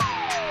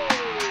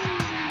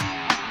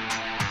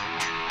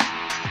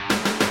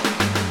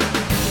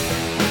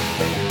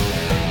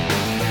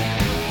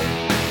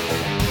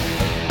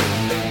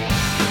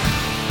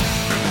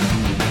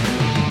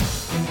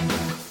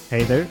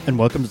Hey there, and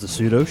welcome to the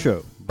Sudo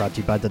Show, brought to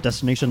you by the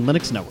Destination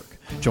Linux Network.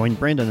 Join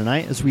Brandon and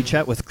I as we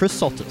chat with Chris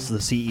Soltis, the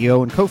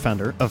CEO and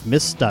co-founder of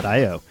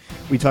Mist.io.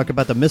 We talk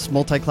about the Mist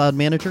Multi-Cloud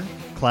Manager,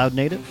 Cloud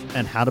Native,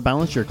 and how to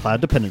balance your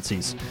cloud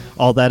dependencies.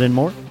 All that and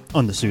more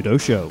on the Sudo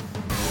Show.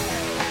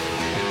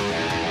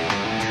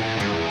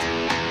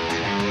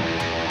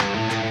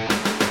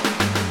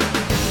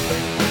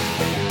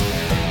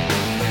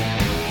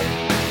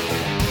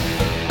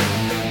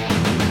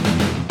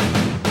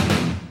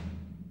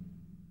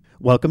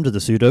 Welcome to the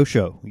Sudo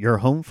Show, your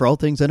home for all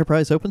things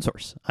enterprise open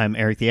source. I'm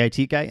Eric the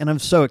IT guy, and I'm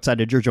so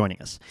excited you're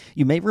joining us.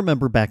 You may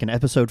remember back in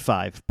episode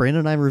 5, Brandon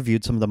and I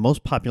reviewed some of the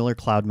most popular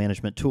cloud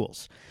management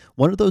tools.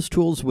 One of those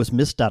tools was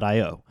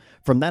Mist.io.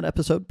 From that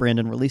episode,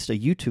 Brandon released a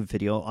YouTube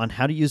video on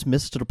how to use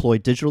Mist to deploy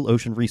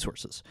DigitalOcean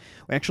resources.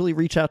 We actually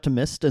reached out to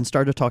Mist and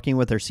started talking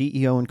with their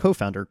CEO and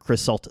co-founder,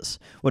 Chris Soltis.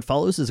 What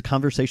follows is a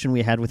conversation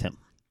we had with him.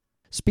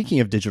 Speaking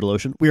of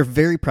DigitalOcean, we are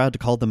very proud to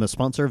call them a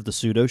sponsor of the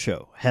Sudo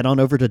Show. Head on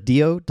over to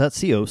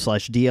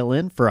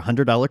do.co/DLN for a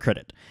 $100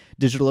 credit.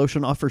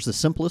 DigitalOcean offers the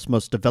simplest,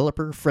 most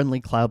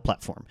developer-friendly cloud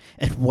platform.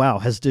 And wow,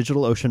 has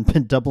DigitalOcean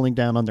been doubling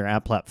down on their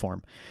app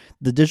platform.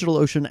 The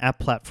DigitalOcean app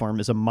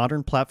platform is a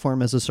modern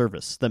platform as a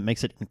service that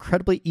makes it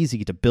incredibly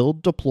easy to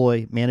build,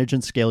 deploy, manage,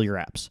 and scale your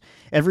apps.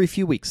 Every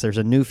few weeks, there's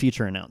a new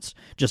feature announced.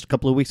 Just a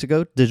couple of weeks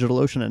ago,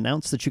 DigitalOcean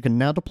announced that you can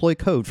now deploy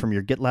code from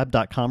your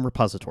GitLab.com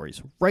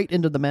repositories right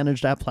into the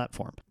managed app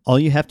platform. All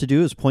you have to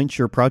do is point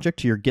your project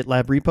to your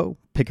GitLab repo,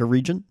 pick a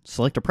region,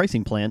 select a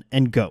pricing plan,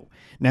 and go.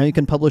 Now you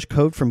can publish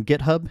code from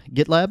GitHub,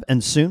 GitLab,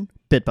 and soon,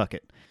 Bitbucket.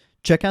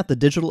 Check out the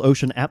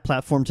DigitalOcean app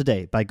platform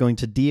today by going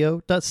to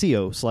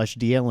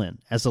do.co/DLN.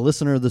 As a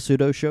listener of the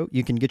Sudo Show,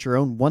 you can get your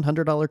own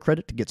 $100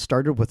 credit to get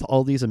started with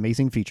all these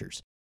amazing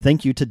features.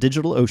 Thank you to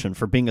DigitalOcean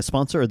for being a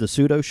sponsor of the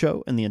Sudo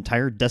Show and the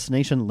entire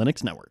Destination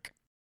Linux Network.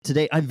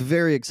 Today, I'm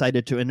very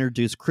excited to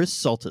introduce Chris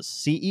Soltis,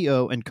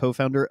 CEO and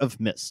co-founder of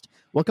Mist.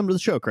 Welcome to the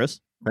show, Chris.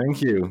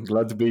 Thank you.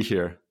 Glad to be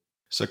here.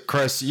 So,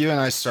 Chris, you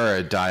and I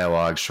started a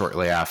dialogue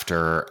shortly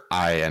after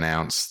I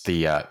announced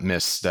the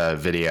Mist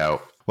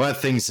video. One of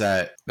the things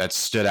that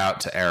stood out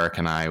to Eric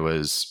and I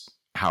was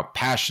how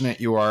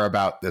passionate you are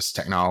about this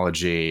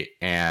technology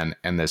and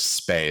this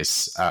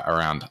space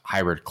around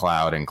hybrid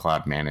cloud and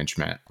cloud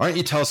management. Why don't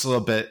you tell us a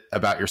little bit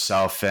about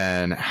yourself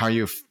and how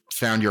you've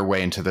found your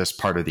way into this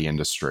part of the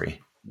industry?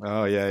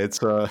 Oh yeah,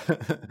 it's a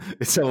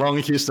it's a long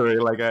history.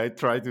 Like I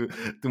try to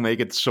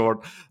make it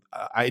short.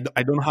 I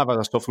don't have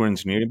a software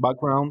engineering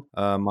background.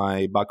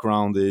 My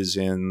background is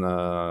in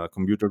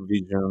computer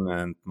vision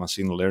and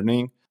machine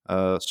learning.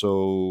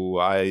 So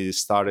I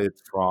started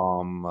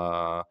from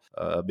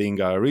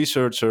being a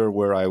researcher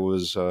where I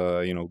was,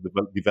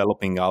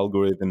 developing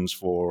algorithms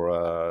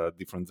for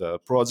different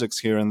projects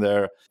here and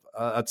there.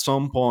 At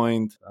some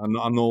point,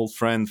 an old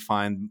friend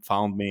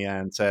found me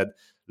and said,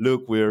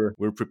 "Look, we're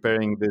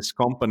preparing this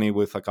company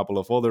with a couple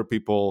of other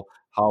people.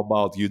 How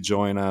about you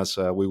join us?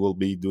 We will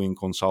be doing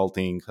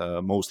consulting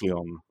mostly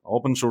on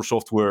open source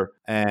software."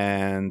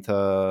 And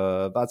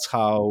that's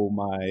how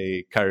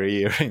my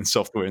career in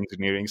software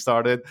engineering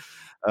started.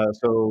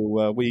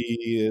 So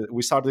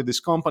we started this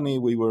company.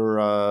 We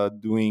were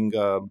doing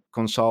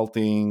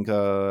consulting,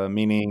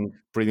 meaning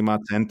pretty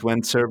much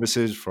end-to-end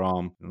services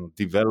from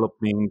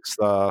developing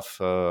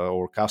stuff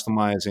or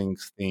customizing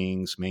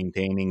things,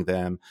 maintaining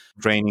them,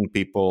 training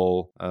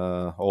people,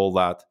 all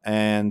that.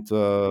 And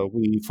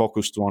we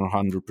focused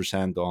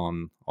 100%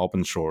 on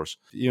open source.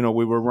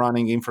 We were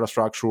running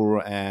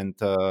infrastructure and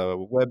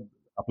web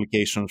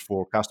applications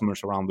for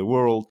customers around the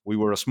world. We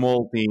were a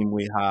small team.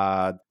 We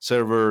had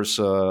servers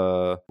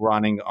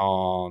running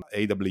on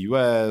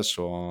AWS,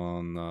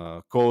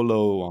 on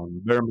Colo,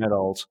 on bare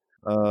metals.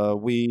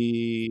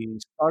 We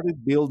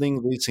started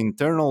building this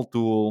internal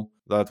tool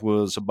that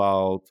was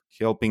about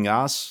helping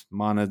us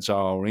manage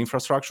our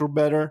infrastructure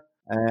better.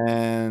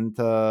 And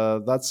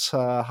that's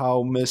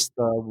how Mist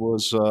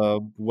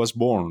was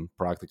born,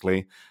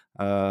 practically.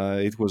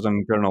 It was an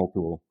internal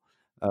tool.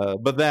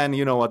 But then,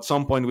 at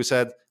some point we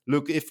said,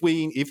 look, if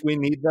we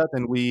need that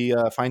and we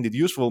find it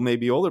useful,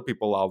 maybe other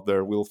people out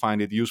there will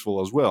find it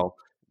useful as well.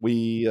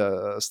 We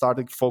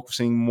started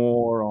focusing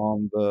more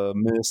on the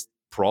Mist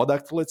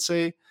product, let's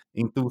say.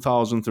 In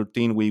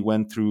 2013, we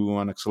went through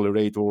an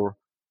accelerator.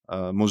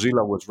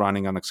 Mozilla was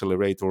running an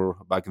accelerator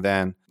back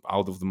then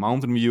out of the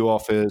Mountain View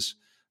office.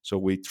 So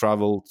we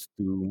traveled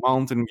to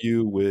Mountain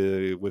View.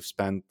 We've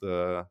spent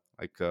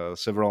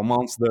several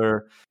months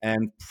there,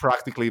 and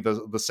practically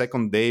the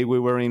second day we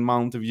were in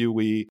Mountain View,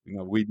 we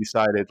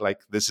decided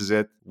this is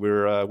it.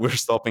 We're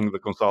stopping the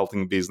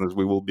consulting business.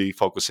 We will be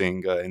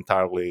focusing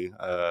entirely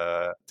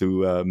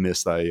to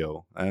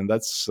Mist.io, and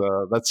that's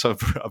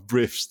a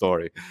brief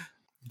story.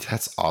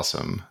 That's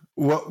awesome.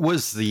 What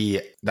was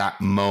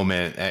that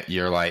moment that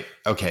you're like,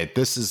 okay,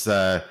 this is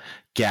the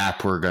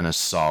gap we're going to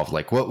solve?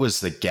 Like, what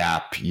was the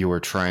gap you were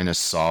trying to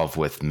solve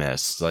with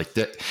Mist? Like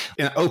in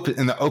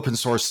the open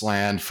source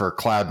land for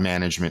cloud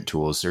management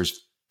tools,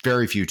 there's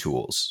very few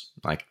tools.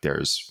 Like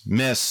there's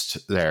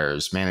Mist,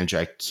 there's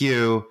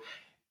ManageIQ,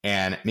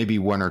 and maybe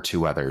one or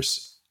two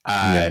others.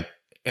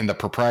 in the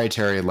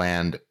proprietary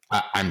land,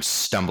 I'm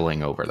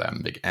stumbling over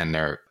them,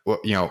 and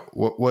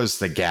what was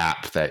the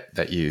gap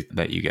that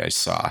you guys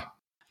saw?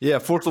 Yeah,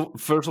 first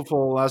of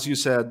all, as you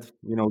said,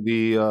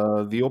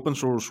 the open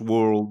source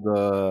world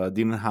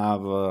didn't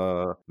have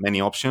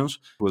many options.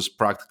 It was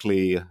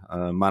practically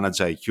Manage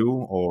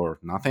IQ or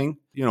nothing.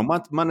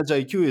 Manage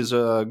IQ is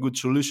a good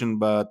solution,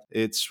 but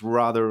it's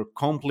rather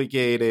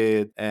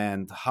complicated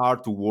and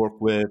hard to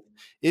work with.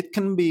 It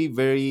can be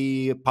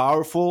very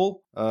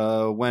powerful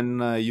when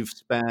you've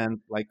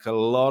spent like a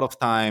lot of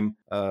time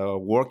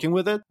working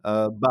with it,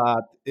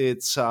 but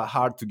it's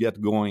hard to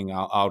get going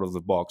out of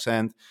the box.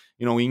 And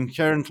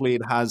inherently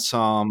it has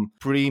some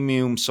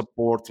premium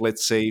support,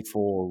 let's say,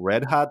 for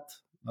Red Hat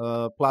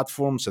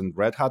platforms and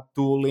Red Hat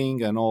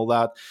tooling and all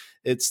that.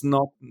 It's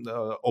not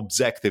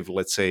objective,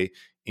 let's say,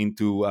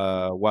 into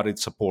what it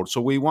supports.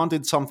 So we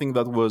wanted something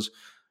that was,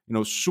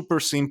 super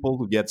simple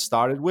to get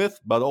started with,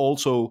 but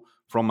also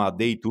from a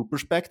day two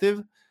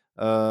perspective.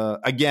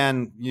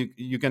 Again,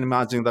 you can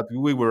imagine that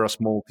we were a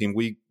small team.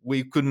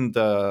 We couldn't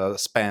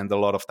spend a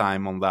lot of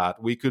time on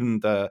that. We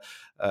couldn't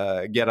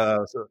get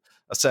a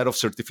set of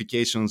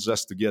certifications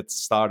just to get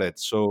started.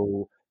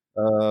 So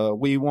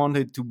we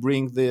wanted to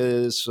bring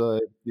this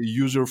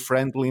user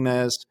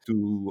friendliness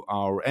to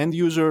our end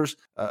users,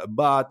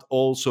 but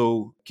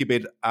also keep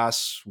it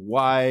as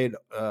wide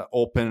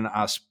open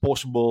as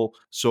possible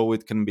so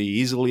it can be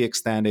easily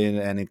extended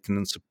and it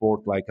can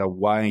support like a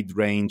wide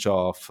range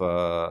of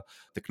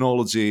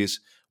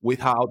technologies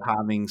without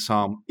having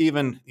some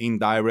even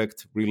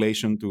indirect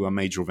relation to a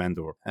major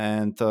vendor.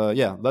 And that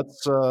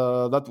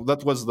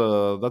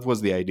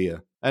was the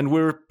idea. And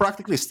we're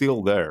practically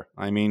still there.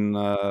 I mean,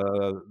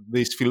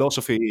 this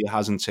philosophy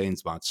hasn't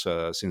changed much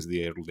since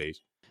the early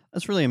days.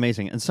 That's really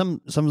amazing. And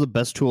some of the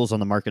best tools on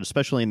the market,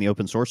 especially in the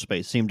open source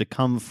space, seem to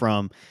come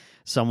from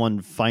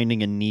someone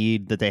finding a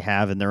need that they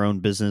have in their own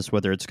business,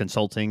 whether it's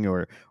consulting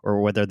or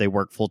whether they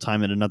work full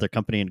time in another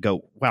company, and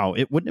go, wow,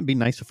 wouldn't it be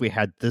nice if we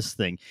had this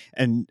thing?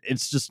 And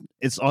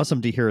it's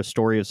awesome to hear a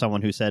story of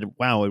someone who said,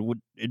 wow,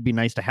 it'd be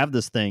nice to have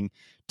this thing,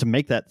 to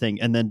make that thing,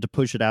 and then to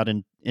push it out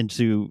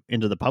into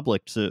the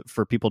public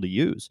for people to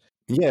use.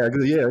 Yeah,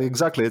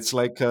 exactly. It's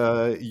like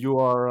you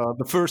are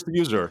the first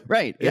user,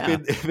 right? If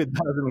it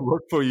doesn't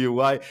work for you,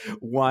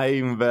 why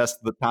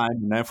invest the time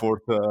and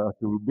effort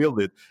to build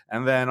it?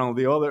 And then on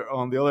the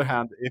other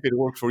hand, if it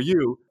works for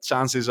you,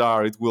 chances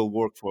are it will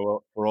work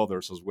for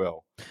others as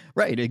well.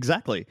 Right,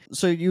 exactly.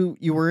 So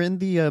you were in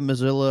the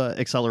Mozilla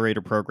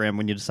Accelerator program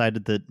when you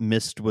decided that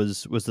Mist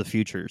was the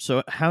future.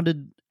 So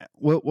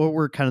what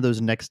were kind of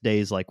those next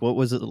days like? What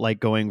was it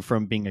like going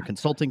from being a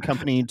consulting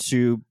company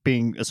to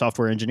being a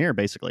software engineer,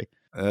 basically?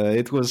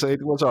 It was a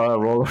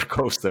roller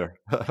coaster,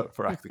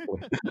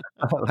 practically.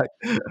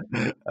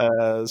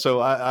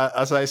 So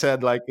as I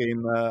said, like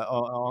in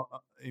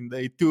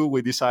day two,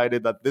 we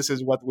decided that this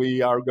is what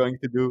we are going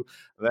to do.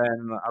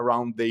 Then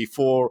around day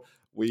four,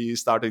 we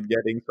started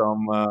getting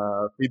some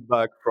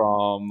feedback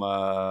from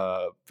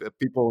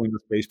people in the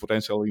space,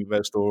 potential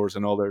investors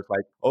and others,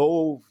 like,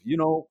 oh,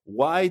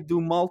 why do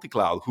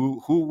multi-cloud?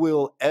 Who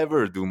will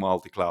ever do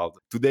multi-cloud?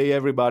 Today,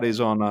 everybody's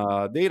on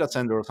a data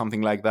center or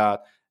something like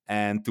that.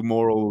 And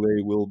tomorrow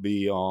they will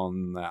be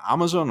on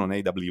Amazon, on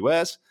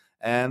AWS,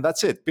 and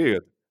that's it,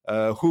 period.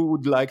 Who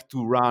would like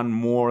to run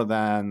more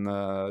than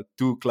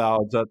two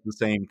clouds at the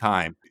same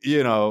time?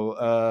 And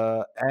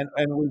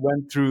we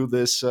went through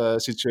this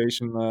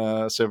situation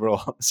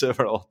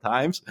several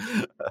times.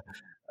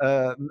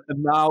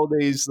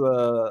 Nowadays,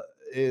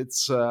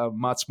 it's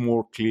much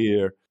more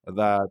clear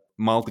that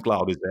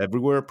multi-cloud is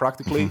everywhere,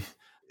 practically.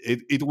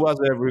 It was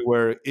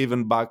everywhere,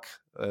 even back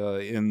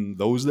in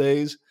those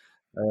days.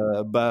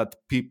 But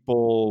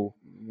people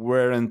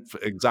weren't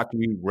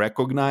exactly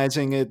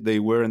recognizing it. They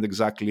weren't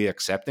exactly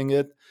accepting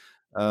it.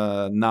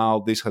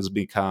 Now this has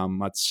become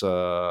much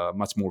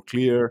more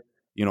clear.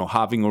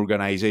 Having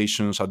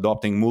organizations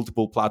adopting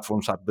multiple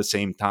platforms at the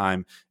same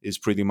time is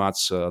pretty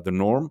much the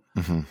norm.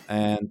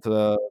 And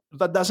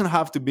that doesn't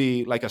have to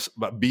be like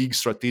a big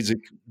strategic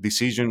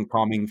decision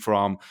coming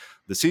from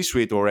the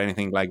C-suite or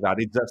anything like that.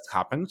 It just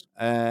happens.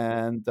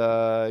 And,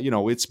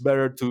 it's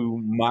better to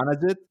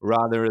manage it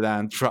rather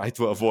than try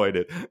to avoid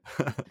it.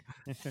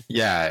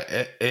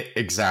 Yeah,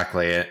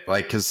 exactly.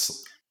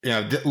 Because,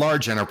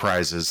 large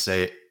enterprises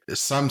say,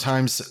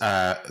 sometimes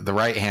the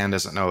right hand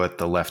doesn't know what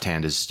the left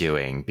hand is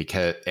doing,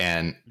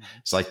 and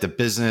it's like the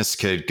business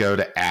could go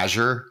to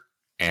Azure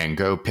and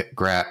go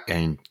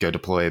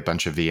deploy a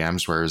bunch of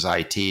VMs, whereas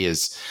IT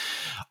is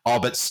all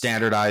but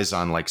standardized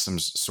on like some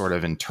sort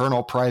of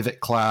internal private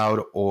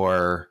cloud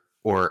or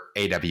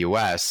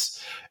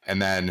AWS,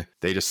 and then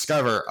they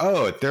discover,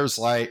 oh, there's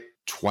like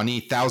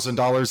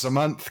 $20,000 a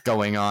month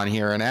going on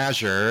here in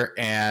Azure,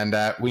 and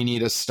we need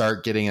to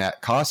start getting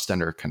that cost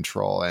under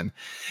control. And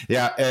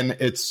and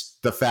it's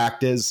the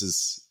fact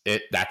is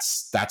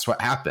that's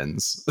what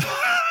happens.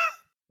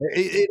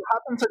 It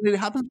happens. It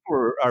happens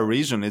for a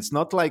reason. It's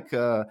not like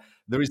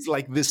there is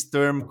like this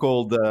term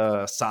called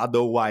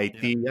shadow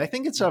IT. I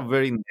think it's a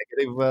very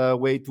negative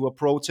way to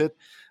approach it.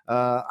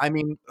 I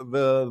mean,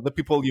 the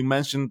people you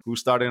mentioned who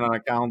started an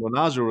account on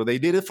Azure, they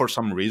did it for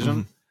some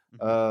reason.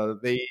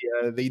 They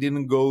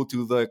didn't go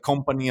to the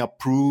company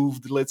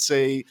approved, let's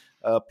say,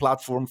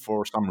 platform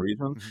for some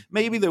reason.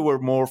 Maybe they were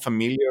more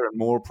familiar and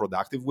more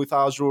productive with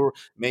Azure.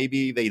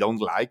 Maybe they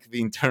don't like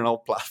the internal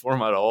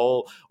platform at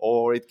all,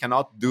 or it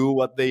cannot do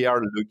what they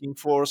are looking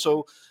for.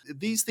 So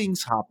these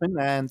things happen,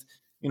 and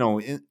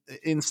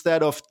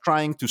instead of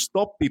trying to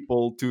stop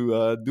people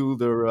to do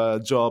their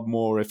job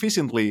more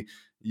efficiently,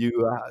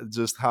 you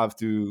just have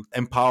to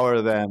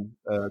empower them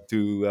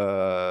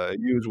to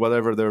use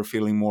whatever they're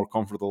feeling more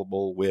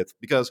comfortable with.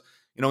 Because,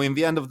 in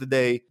the end of the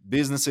day,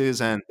 businesses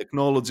and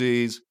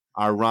technologies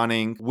are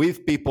running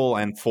with people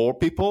and for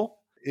people.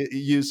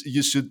 You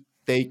should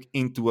take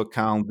into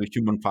account the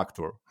human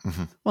factor.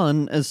 Well,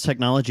 and as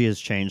technology has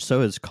changed,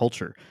 so has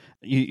culture.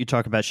 You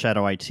talk about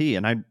shadow IT,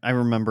 and I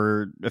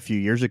remember a few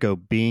years ago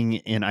being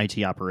in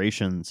IT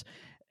operations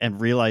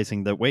and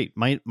realizing that, wait,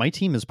 my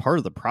team is part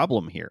of the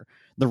problem here.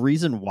 The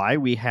reason why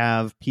we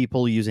have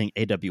people using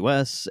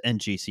AWS and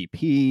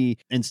GCP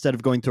instead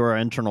of going through our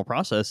internal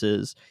process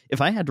is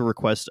if I had to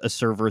request a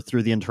server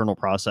through the internal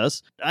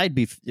process, I'd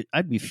be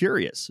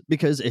furious,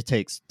 because it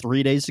takes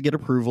 3 days to get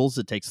approvals.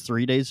 It takes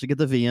 3 days to get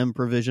the VM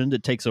provisioned.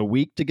 It takes a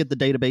week to get the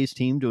database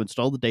team to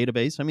install the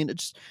database. I mean,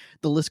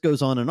 the list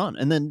goes on.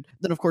 And then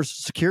of course,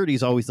 security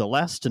is always the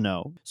last to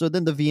know. So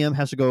then the VM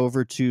has to go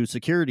over to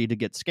security to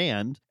get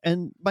scanned.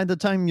 And by the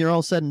time you're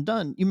all said and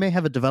done, you may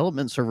have a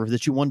development server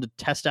that you wanted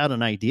to test out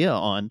an idea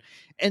on,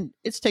 and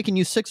it's taken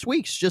you 6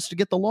 weeks just to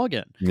get the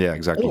login. Yeah,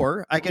 exactly.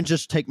 Or I can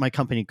just take my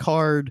company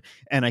card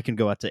and I can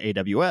go out to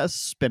AWS,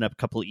 spin up a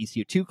couple of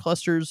EC2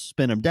 clusters,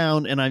 spin them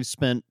down, and I've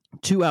spent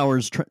 2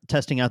 hours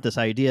testing out this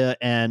idea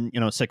and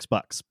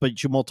 $6.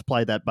 But you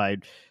multiply that by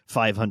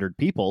 500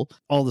 people,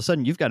 all of a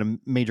sudden you've got a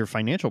major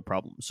financial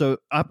problem. So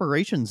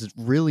operations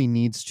really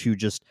needs to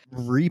just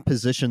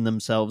reposition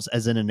themselves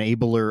as an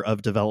enabler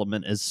of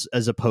development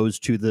as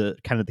opposed to the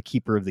kind of the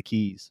keeper of the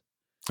keys.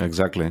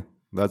 Exactly.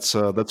 That's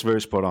very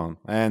spot on,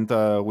 and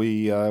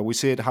we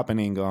see it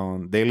happening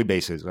on daily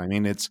basis. I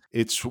mean, it's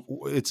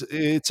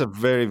a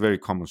very, very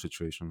common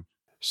situation.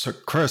 So,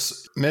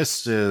 Chris,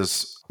 Mist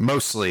is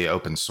mostly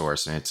open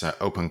source, and it's an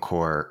open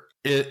core.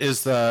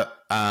 Is the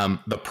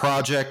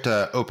project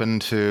open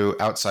to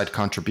outside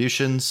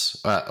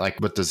contributions?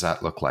 What does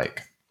that look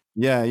like?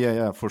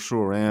 Yeah, for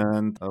sure.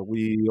 And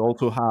we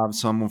also have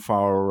some of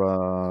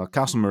our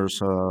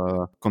customers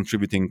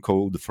contributing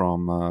code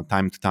from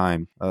time to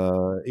time.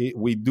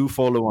 We do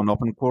follow an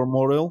open core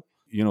model.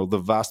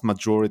 The vast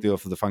majority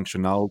of the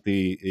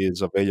functionality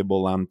is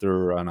available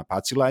under an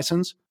Apache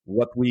license.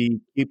 What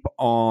we keep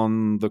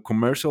on the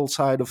commercial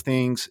side of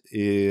things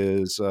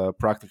is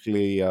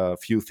practically a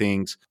few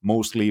things,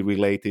 mostly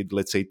related,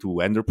 let's say,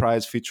 to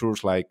enterprise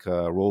features like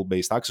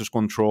role-based access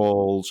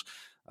controls,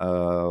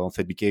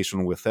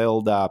 authentication with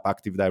LDAP,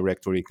 Active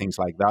Directory, things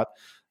like that,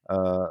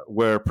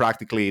 where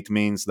practically it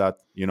means that,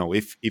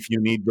 if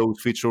you need those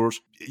features,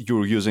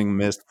 you're using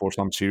Mist for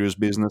some serious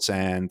business.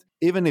 And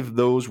even if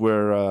those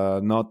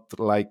were not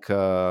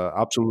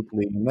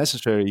absolutely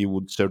necessary, you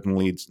would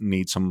certainly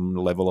need some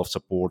level of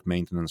support,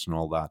 maintenance, and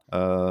all that.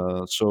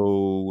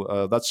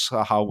 So that's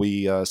how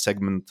we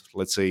segment,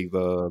 let's say,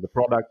 the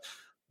product.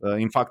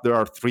 In fact, there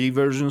are 3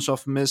 versions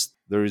of Mist.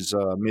 There is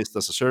Mist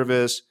as a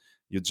service.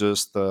 You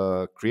just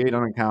create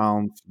an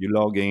account, you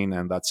log in,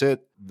 and that's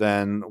it.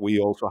 Then we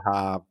also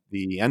have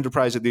the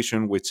Enterprise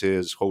Edition, which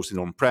is hosted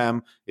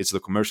on-prem. It's the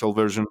commercial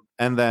version.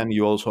 And then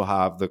you also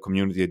have the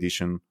Community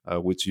Edition,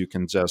 which you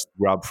can just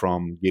grab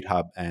from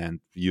GitHub and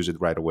use it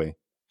right away.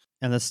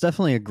 And that's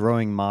definitely a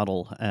growing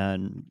model,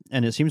 and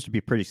it seems to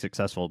be pretty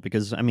successful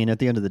because, I mean, at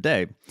the end of the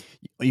day,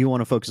 you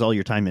want to focus all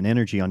your time and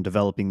energy on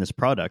developing this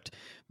product,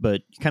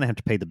 but you kind of have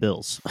to pay the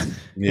bills.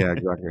 Yeah,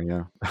 exactly.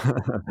 Yeah,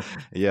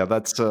 yeah.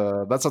 That's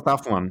a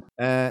tough one.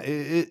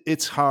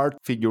 It's hard to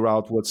figure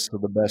out what's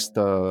the best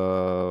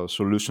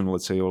solution,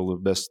 let's say, or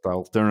the best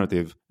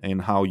alternative in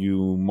how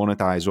you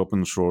monetize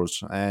open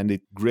source, and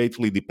it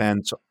greatly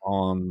depends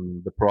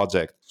on the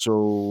project.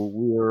 So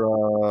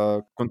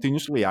we're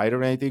continuously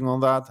iterating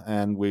on that,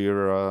 and we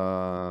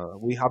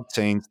have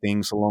changed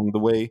things along the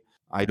way.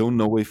 I don't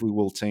know if we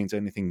will change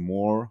anything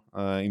more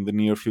in the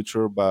near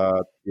future,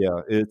 but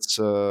yeah, it's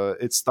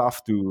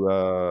tough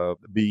to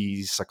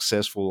be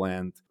successful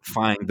and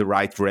find the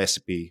right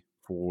recipe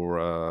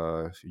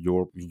for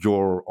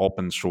your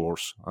open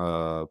source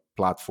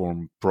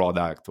platform,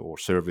 product, or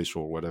service,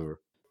 or whatever.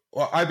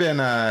 Well, I've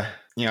been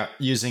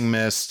using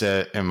Mist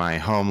in my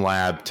home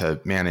lab to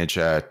manage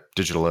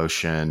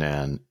DigitalOcean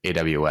and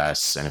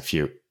AWS and a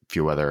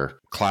few other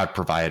cloud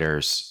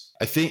providers.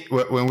 I think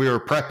when we were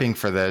prepping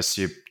for this,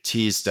 you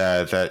teased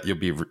that you'll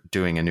be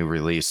doing a new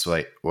release.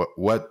 Like,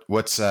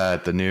 what's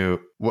the new?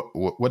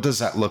 What does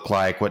that look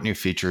like? What new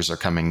features are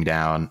coming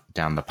down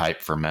the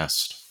pipe for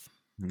Mist?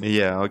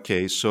 Yeah.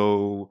 Okay.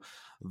 So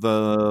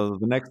the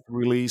next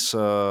release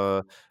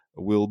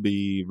will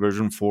be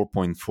version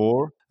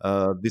 4.4.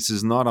 This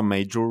is not a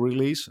major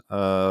release.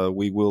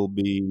 We will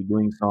be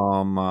doing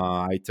some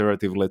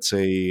iterative, let's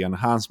say,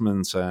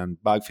 enhancements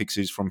and bug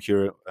fixes from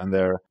here and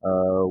there.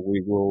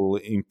 We will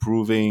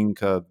improving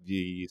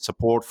the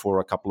support for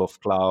a couple of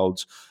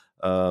clouds,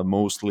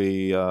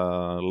 mostly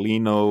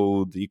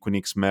Linode,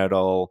 Equinix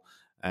Metal,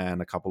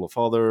 and a couple of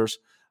others.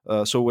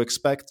 So we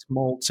expect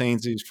small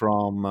changes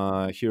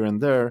from here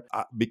and there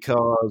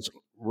because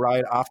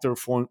right after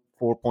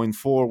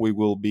 4.4, we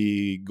will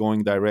be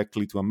going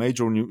directly to a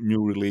major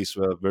new release,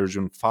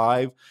 version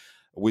 5,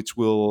 which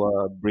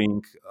will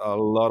bring a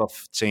lot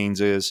of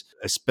changes,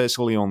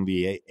 especially on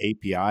the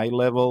API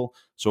level.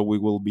 So we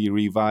will be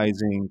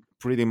revising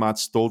pretty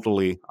much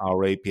totally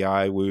our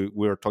API.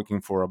 We're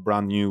talking for a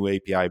brand new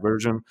API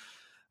version.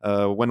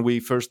 When we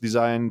first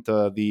designed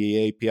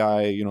the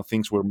API,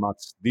 things were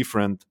much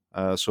different.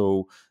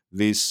 So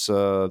this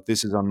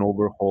is an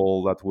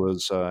overhaul that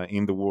was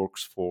in the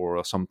works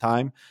for some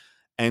time.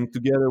 And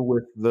together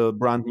with the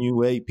brand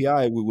new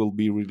API, we will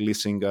be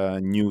releasing a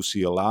new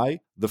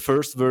CLI. The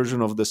first version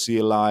of the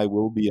CLI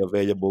will be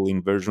available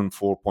in version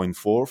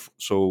 4.4,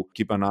 so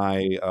keep an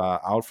eye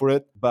out for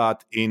it.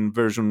 But in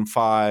version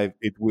 5,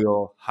 it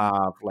will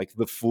have like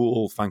the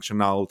full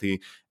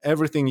functionality.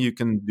 Everything you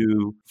can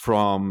do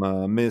from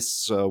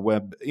Mist's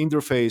web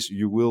interface,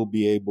 you will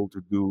be able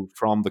to do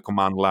from the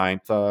command line.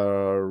 It's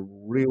a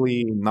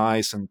really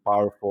nice and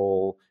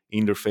powerful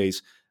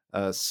interface.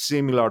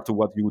 Similar to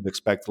what you would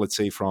expect, let's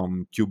say,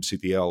 from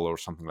kubectl or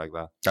something like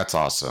that. That's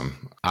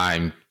awesome.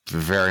 I'm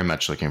very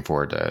much looking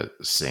forward to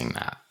seeing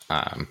that.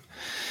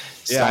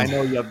 Yeah, I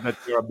know that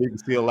you're a big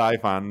CLI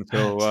fan,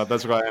 so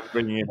that's why I'm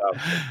bringing it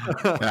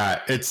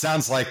up. It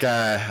sounds like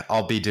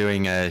I'll be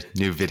doing a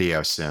new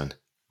video soon.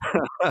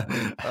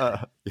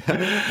 Yeah.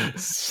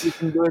 You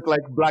can do it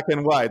like black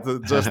and white,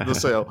 just the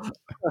sail.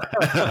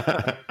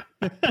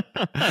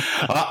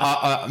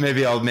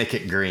 Maybe I'll make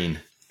it green.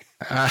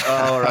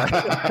 All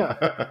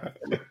right.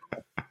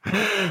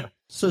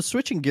 So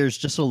switching gears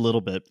just a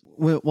little bit,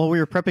 while we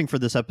were prepping for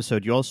this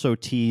episode, you also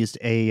teased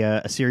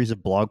a series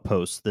of blog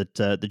posts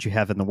that you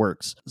have in the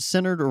works,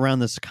 centered around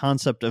this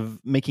concept of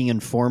making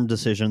informed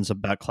decisions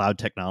about cloud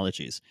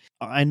technologies.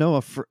 I know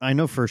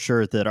for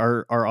sure that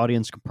our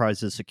audience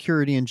comprises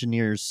security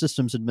engineers,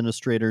 systems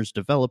administrators,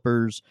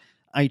 developers,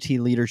 IT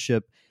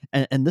leadership,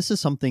 and this is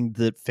something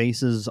that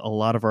faces a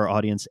lot of our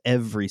audience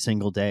every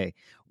single day.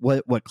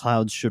 What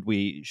clouds should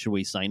we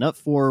sign up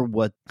for?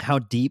 How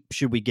deep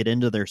should we get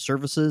into their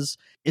services?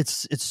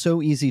 It's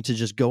so easy to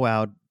just go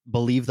out,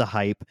 believe the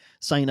hype,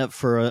 sign up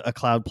for a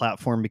cloud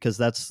platform because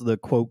that's the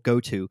quote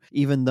go-to,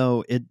 even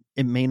though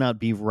it may not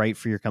be right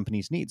for your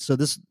company's needs. So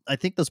I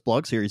think this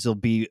blog series will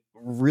be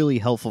really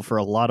helpful for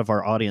a lot of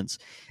our audience.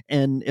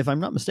 And if I'm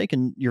not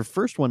mistaken, your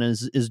first one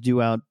is due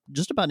out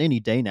just about any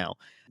day now.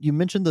 You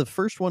mentioned the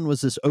first one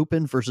was this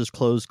open versus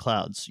closed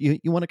clouds. You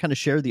want to kind of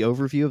share the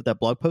overview of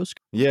that blog post?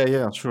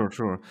 Yeah,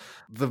 sure.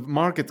 The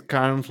market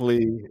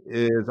currently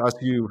is, as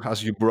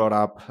you brought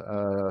up,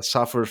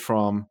 suffers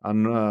from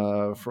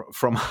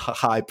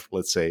hype.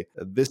 Let's say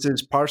this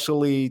is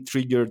partially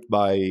triggered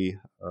by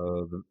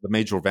the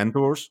major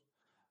vendors.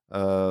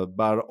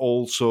 But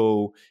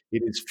also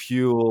it is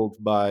fueled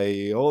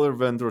by other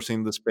vendors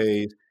in the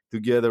space,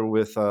 together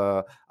with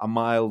a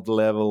mild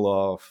level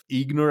of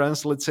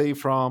ignorance, let's say,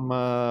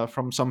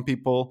 from some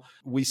people.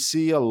 We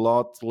see a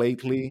lot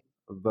lately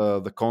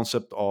the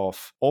concept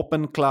of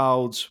open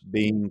clouds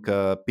being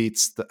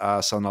pitched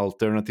as an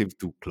alternative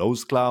to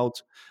closed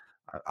clouds.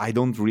 I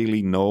don't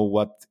really know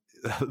what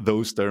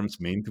those terms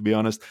mean, to be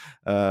honest.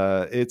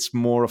 It's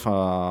more of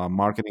a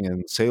marketing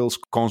and sales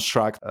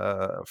construct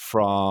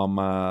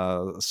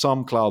from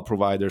some cloud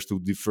providers to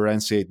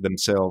differentiate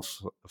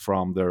themselves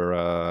from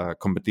their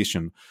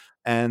competition.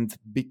 And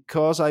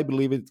because I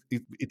believe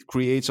it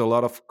creates a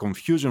lot of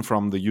confusion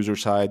from the user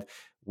side,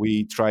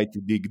 we try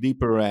to dig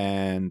deeper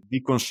and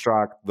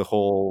deconstruct the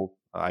whole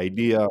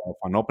idea of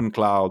an open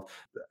cloud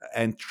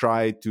and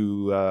try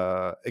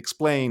to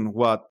explain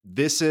what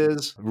this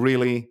is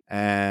really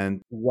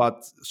and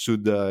what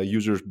should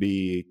users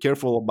be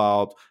careful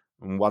about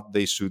and what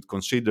they should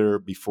consider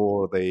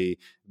before they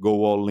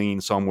go all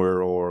in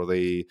somewhere or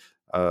they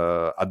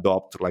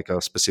adopt like a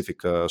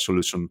specific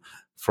solution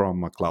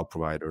from a cloud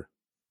provider.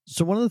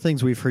 So one of the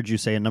things we've heard you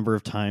say a number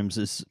of times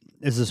is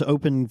this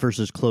open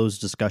versus closed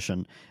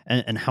discussion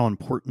and how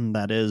important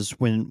that is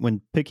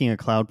when picking a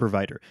cloud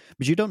provider.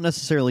 But you don't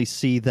necessarily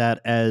see that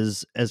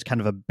as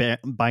kind of a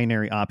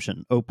binary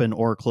option, open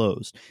or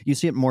closed. You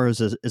see it more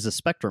as a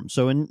spectrum.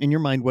 So in your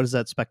mind, what does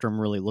that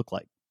spectrum really look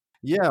like?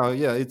 Yeah,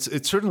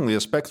 it's certainly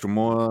a spectrum.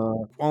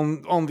 On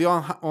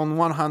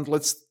one hand,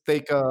 let's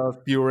take a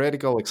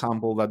theoretical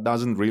example that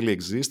doesn't really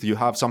exist. You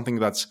have something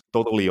that's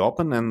totally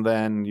open, and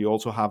then you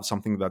also have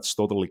something that's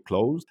totally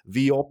closed.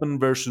 The open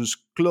versus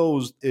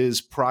closed is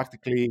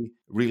practically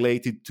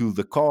related to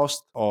the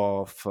cost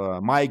of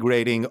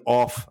migrating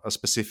off a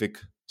specific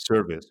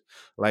service.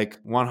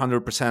 Like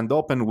 100%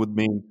 open would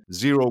mean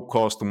zero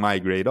cost to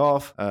migrate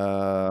off.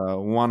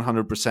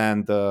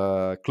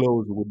 100%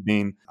 closed would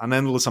mean an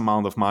endless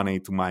amount of money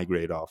to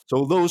migrate off.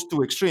 So those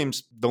two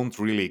extremes don't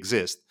really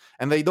exist.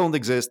 And they don't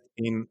exist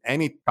in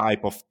any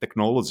type of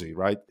technology,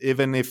 right?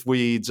 Even if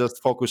we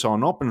just focus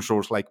on open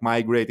source, like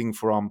migrating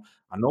from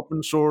an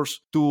open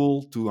source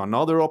tool to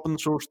another open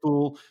source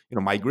tool,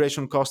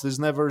 migration cost is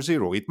never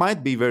zero. It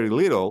might be very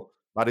little,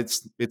 but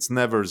it's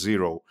never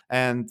zero.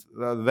 And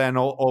then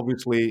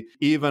obviously,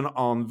 even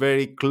on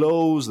very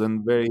closed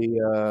and very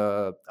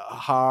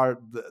hard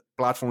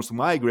platforms to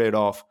migrate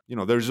off,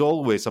 there's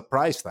always a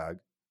price tag.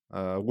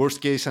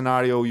 Worst case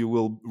scenario, you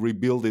will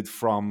rebuild it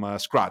from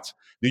scratch.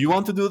 Do you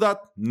want to do that?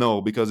 No,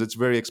 because it's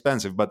very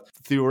expensive. But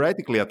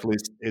theoretically, at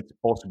least, it's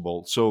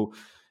possible. So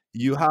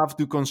you have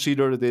to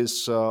consider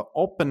this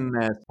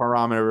openness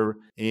parameter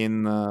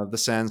in the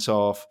sense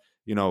of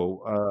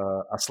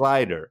a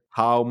slider.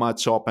 How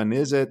much open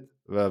is it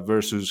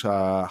versus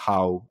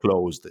how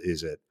closed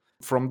is it?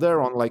 From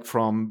there on, like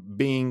from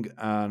being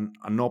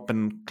an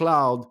open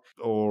cloud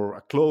or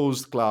a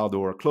closed cloud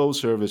or a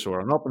closed service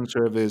or an open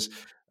service,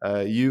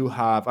 you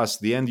have, as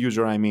the end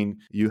user,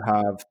 you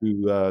have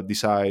to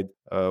decide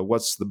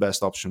what's the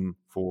best option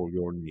for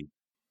your need.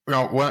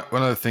 Well,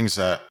 one of the things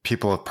that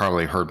people have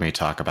probably heard me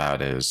talk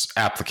about is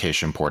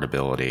application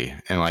portability.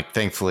 And like,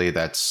 thankfully,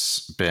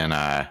 that's been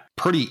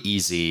pretty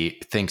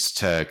easy thanks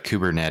to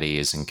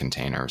Kubernetes and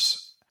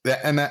containers.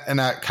 And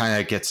that kind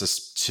of gets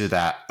us to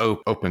that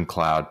open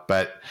cloud.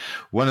 But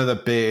one of the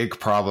big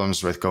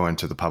problems with going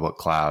to the public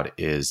cloud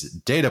is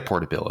data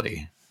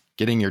portability,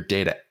 getting your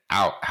data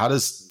out. How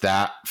does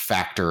that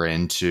factor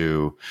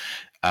into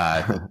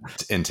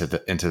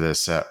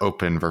this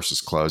open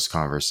versus closed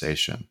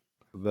conversation?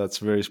 That's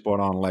very spot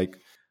on. Like,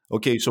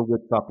 okay, so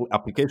with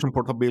application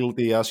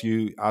portability, as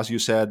you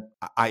said,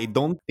 I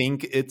don't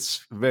think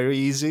it's very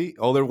easy.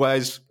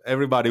 Otherwise,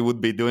 everybody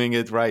would be doing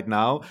it right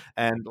now.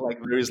 And like,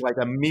 there is like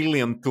a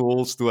million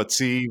tools to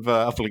achieve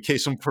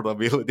application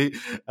portability.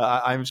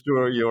 I'm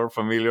sure you're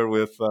familiar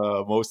with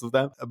most of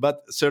them,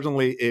 but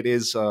certainly it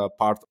is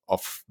part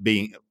of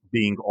being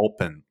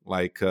open.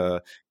 Like.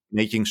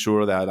 Making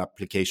sure that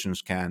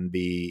applications can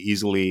be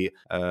easily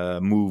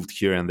moved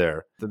here and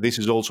there. This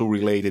is also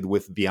related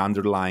with the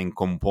underlying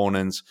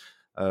components.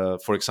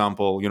 For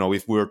example,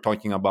 if we're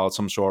talking about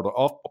some sort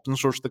of open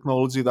source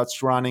technology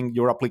that's running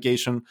your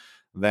application,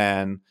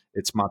 then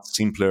it's much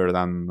simpler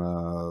than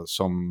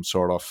some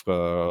sort of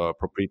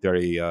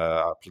proprietary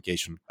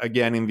application.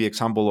 Again, in the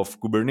example of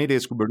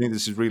Kubernetes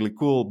is really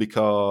cool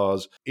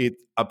because it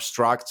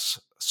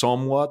abstracts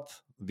somewhat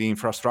the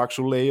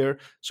infrastructure layer.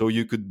 So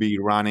you could be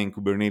running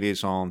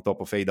Kubernetes on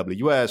top of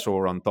AWS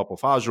or on top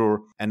of Azure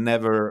and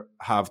never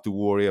have to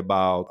worry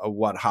about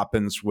what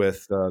happens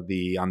with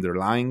the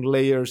underlying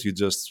layers. You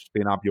just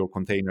spin up your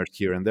containers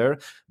here and there.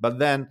 But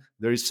then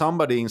there is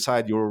somebody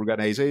inside your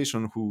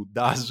organization who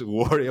does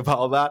worry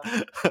about that.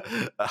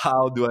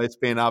 How do I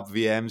spin up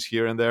VMs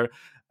here and there?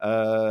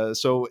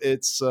 So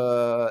it's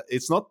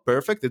not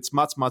perfect. It's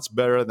much, much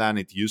better than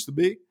it used to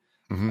be.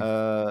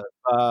 Mm-hmm.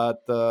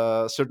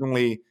 But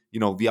certainly,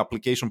 the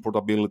application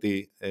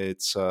portability,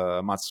 it's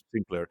much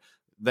simpler.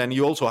 Then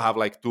you also have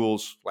like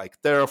tools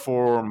like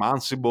Terraform,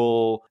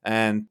 Ansible,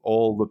 and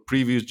all the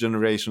previous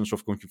generations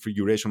of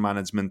configuration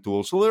management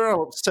tools. So there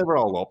are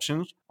several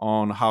options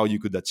on how you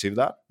could achieve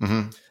that.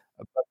 Mm-hmm.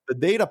 But the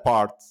data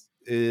part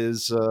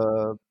is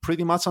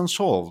pretty much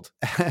unsolved.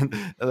 And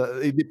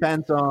it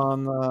depends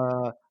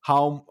on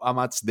how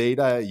much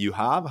data you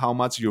have, how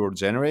much you're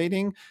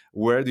generating,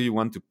 where do you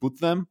want to put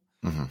them.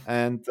 Mm-hmm.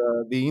 And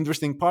the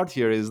interesting part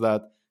here is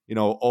that,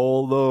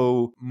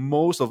 although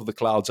most of the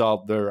clouds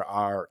out there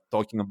are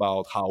talking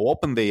about how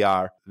open they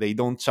are, they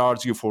don't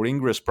charge you for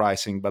ingress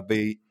pricing, but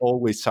they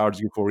always charge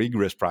you for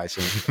egress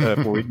pricing.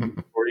 For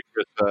egress,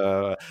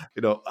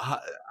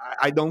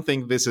 I don't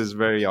think this is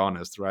very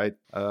honest, right?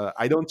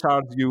 I don't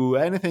charge you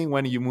anything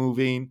when you move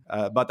in,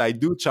 but I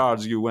do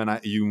charge you when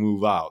you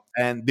move out.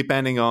 And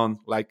depending on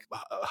like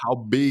how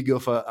big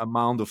of an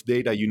amount of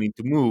data you need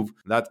to move,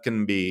 that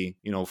can be,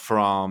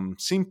 from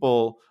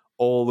simple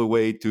all the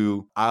way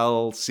to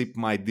I'll ship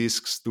my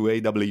disks to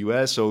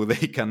AWS so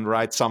they can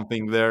write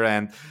something there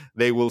and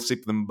they will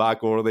ship them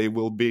back, or they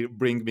will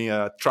bring me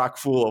a truck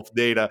full of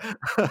data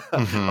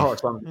mm-hmm. or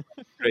something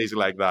crazy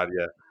like that.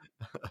 Yeah.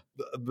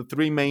 The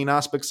three main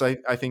aspects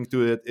I think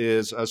to it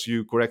is, as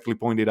you correctly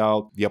pointed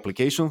out, the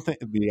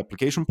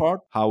application part,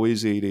 how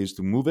easy it is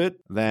to move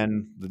it.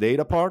 Then the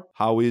data part,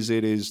 how easy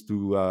it is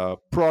to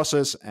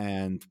process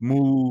and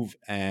move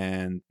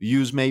and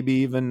use maybe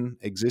even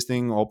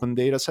existing open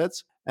data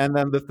sets. And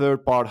then the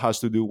third part has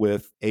to do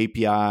with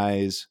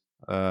APIs,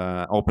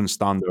 open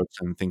standards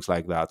and things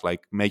like that,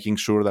 like making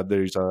sure that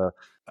there is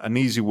an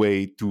easy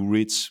way to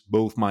reach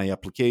both my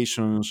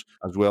applications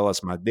as well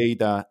as my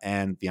data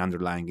and the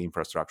underlying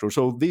infrastructure.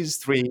 So these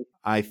three,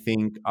 I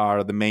think,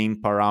 are the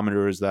main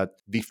parameters that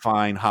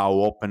define how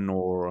open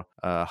or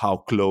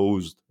how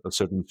closed a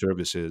certain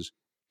service is.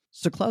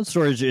 So cloud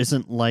storage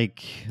isn't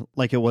like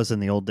it was in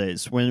the old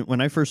days.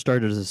 When I first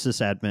started as a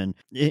sysadmin,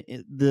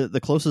 the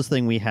closest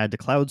thing we had to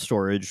cloud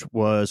storage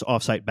was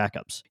offsite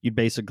backups. You'd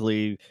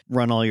basically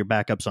run all your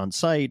backups on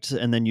site,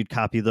 and then you'd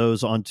copy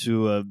those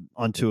onto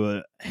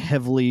a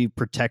heavily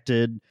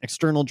protected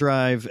external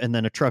drive, and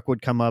then a truck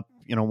would come up,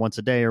 once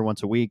a day or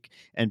once a week,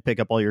 and pick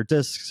up all your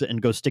disks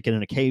and go stick it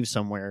in a cave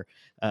somewhere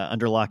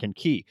under lock and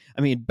key.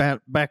 I mean,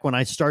 back when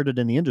I started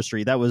in the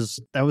industry, that was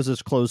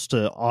as close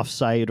to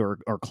offsite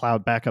or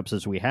cloud backups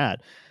as we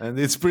had. And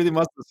it's pretty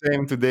much the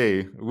same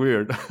today.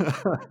 Weird.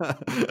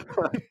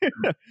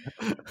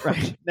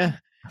 Right.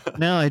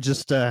 Now I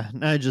just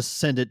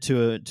send it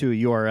to a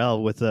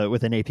URL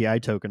with an API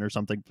token or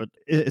something. But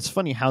it's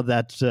funny how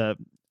that's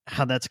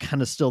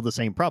kind of still the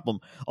same problem.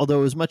 Although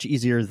it was much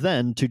easier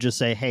then to just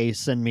say, hey,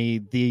 send me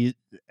the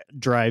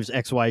drives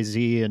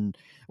XYZ and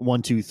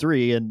 1, 2,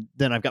 3, and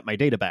then I've got my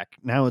data back.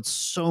 Now it's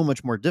so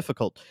much more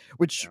difficult,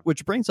 which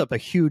brings up a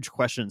huge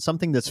question,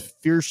 something that's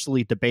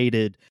fiercely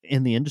debated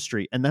in the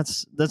industry, and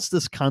that's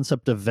this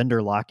concept of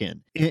vendor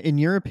lock-in. In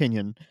your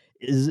opinion,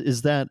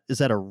 is that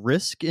a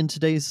risk in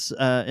today's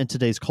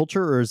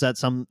culture, or is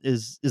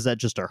that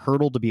just a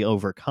hurdle to be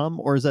overcome,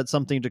 or is that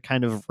something to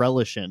kind of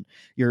relish in?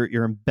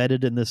 You're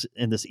embedded in this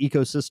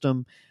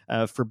ecosystem,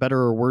 for better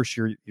or worse.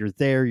 You're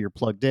there, you're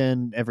plugged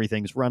in,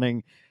 everything's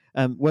running.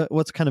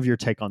 What's kind of your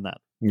take on that?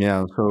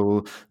 Yeah,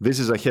 so this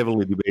is a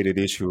heavily debated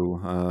issue,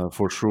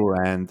 for sure,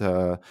 and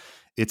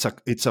it's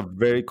a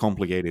very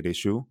complicated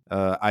issue.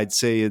 I'd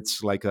say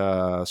it's like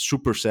a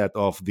superset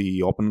of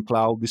the open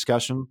cloud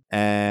discussion,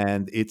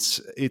 and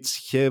it's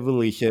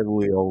heavily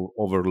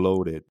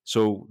overloaded.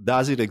 So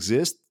does it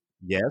exist?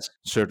 Yes,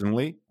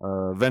 certainly.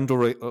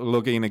 Vendor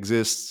lock-in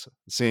exists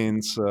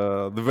since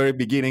the very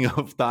beginning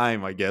of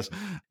time, I guess.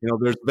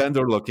 There's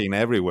vendor lock-in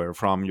everywhere,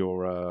 from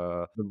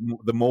your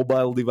the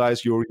mobile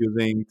device you're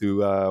using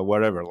to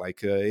whatever.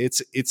 Like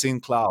it's in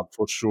cloud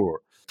for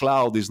sure.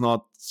 Cloud is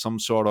not some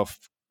sort of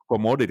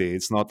commodity.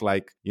 It's not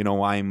like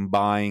I'm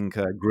buying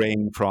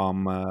grain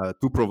from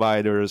two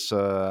providers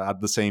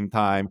at the same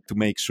time to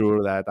make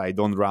sure that I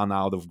don't run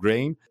out of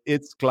grain.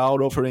 Its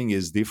cloud offering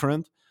is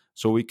different.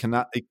 So it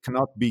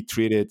cannot be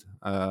treated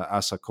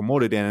as a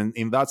commodity, and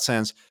in that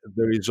sense,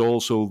 there is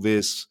also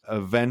this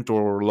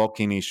vendor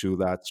lock-in issue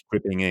that's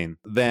creeping in.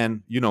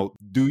 Then,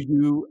 do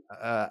you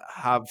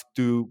have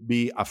to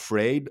be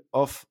afraid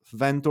of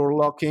vendor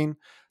lock-in?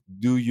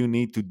 Do you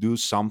need to do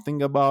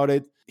something about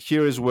it?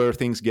 Here is where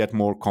things get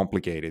more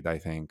complicated, I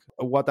think.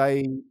 What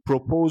I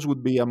propose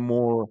would be a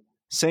more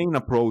sane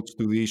approach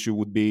to the issue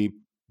would be,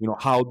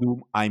 how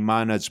do I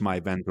manage my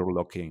vendor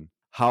lock-in?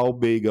 How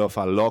big of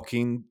a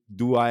lock-in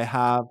do I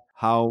have?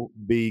 How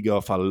big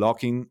of a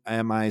lock-in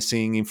am I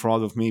seeing in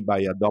front of me by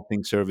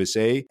adopting Service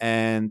A?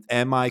 And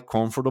am I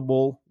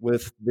comfortable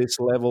with this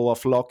level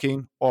of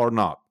lock-in or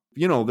not?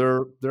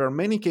 There are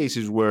many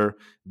cases where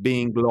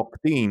being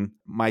locked in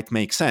might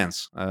make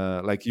sense.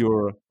 Like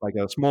you're like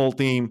a small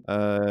team,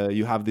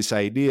 you have this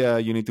idea,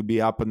 you need to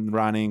be up and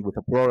running with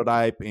a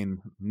prototype in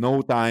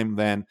no time.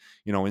 Then,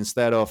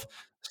 instead of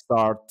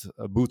start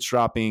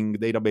bootstrapping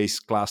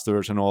database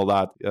clusters and all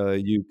that,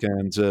 you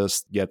can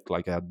just get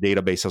like a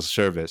database as a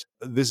service.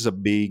 This is a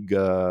big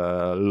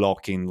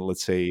lock-in,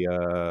 let's say,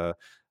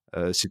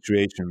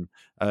 situation.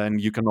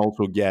 And you can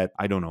also get,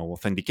 I don't know,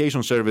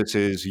 authentication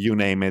services, you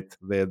name it.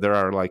 There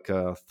are like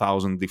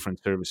 1,000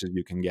 different services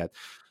you can get.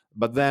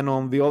 But then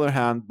on the other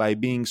hand, by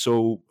being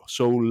so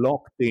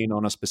locked in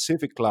on a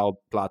specific cloud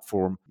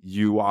platform,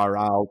 you are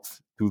out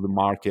to the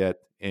market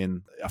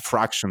in a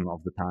fraction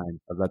of the time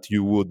that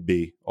you would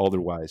be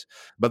otherwise.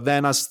 But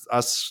then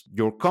as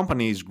your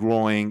company is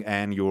growing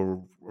and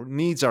your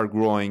needs are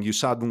growing, you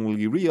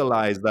suddenly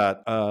realize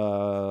that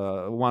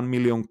 1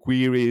 million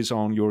queries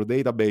on your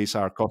database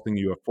are costing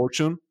you a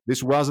fortune.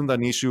 This wasn't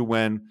an issue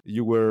when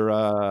you were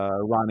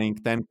running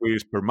 10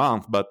 queries per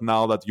month, but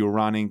now that you're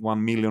running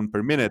 1 million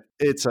per minute,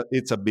 it's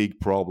a big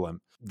problem.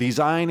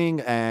 Designing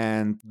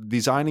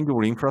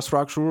your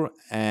infrastructure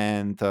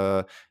and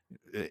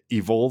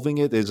evolving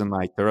it is an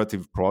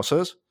iterative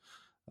process.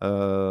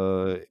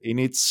 In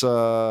its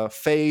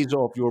phase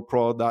of your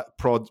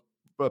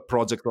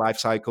project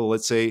lifecycle,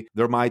 let's say,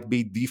 there might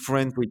be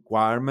different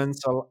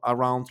requirements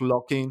around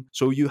lock-in.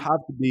 So you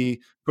have to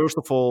be, first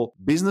of all,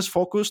 business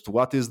focused.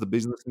 What is the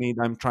business need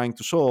I'm trying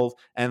to solve?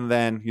 And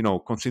then,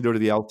 consider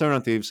the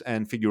alternatives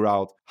and figure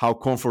out how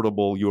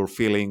comfortable you're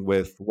feeling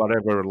with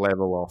whatever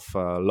level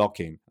of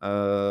lock-in.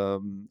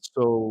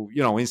 So,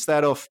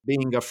 instead of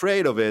being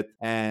afraid of it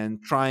and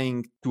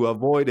trying to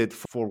avoid it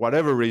for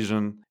whatever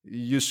reason,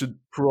 you should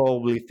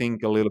probably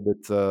think a little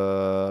bit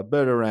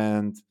better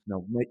and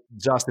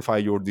justify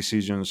your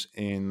decisions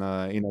in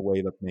a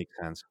way that makes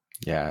sense.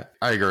 Yeah,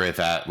 I agree with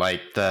that.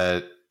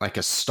 Like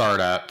a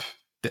startup,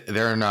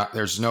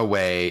 there's no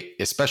way,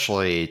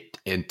 especially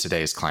in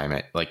today's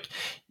climate, like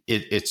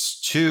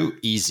it's too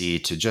easy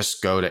to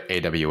just go to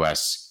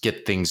AWS,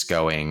 get things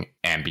going,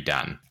 and be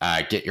done.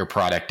 Get your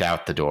product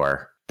out the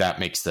door. That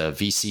makes the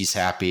VCs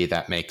happy.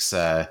 That makes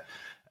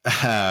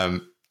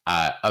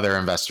other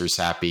investors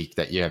happy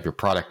that you have your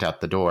product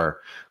out the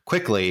door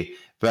quickly.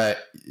 But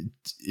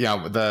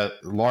the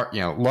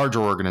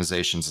larger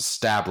organizations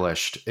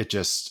established, it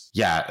just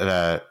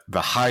the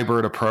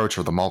hybrid approach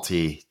or the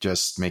multi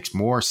just makes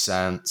more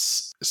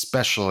sense,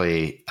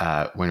 especially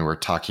when we're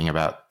talking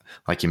about,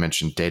 like you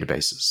mentioned,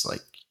 databases,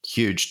 like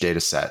huge data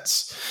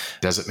sets.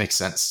 Does it make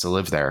sense to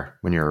live there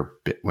when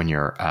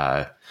you're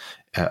a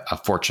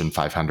Fortune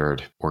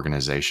 500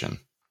 organization?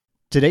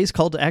 Today's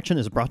call to action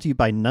is brought to you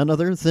by none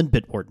other than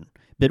Bitwarden.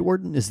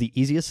 Bitwarden is the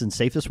easiest and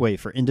safest way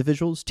for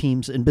individuals,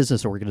 teams, and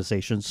business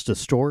organizations to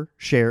store,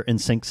 share, and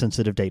sync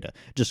sensitive data.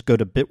 Just go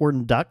to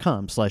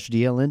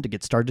bitwarden.com/DLN to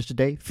get started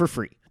today for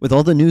free. With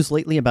all the news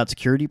lately about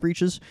security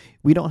breaches,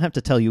 we don't have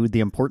to tell you the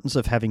importance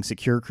of having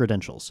secure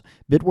credentials.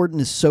 Bitwarden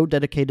is so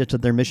dedicated to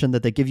their mission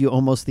that they give you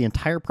almost the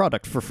entire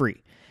product for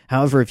free.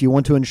 However, if you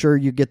want to ensure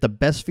you get the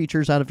best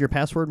features out of your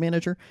password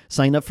manager,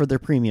 sign up for their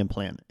premium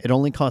plan. It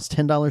only costs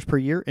 $10 per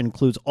year and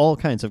includes all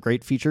kinds of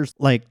great features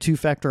like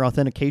two-factor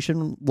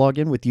authentication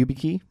login with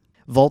YubiKey,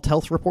 Vault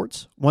Health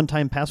reports,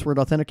 one-time password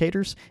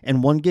authenticators,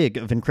 and 1 gig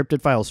of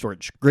encrypted file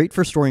storage. Great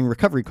for storing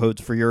recovery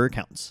codes for your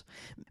accounts.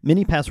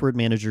 Many password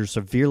managers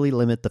severely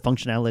limit the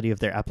functionality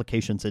of their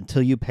applications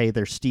until you pay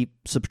their steep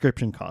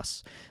subscription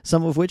costs,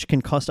 some of which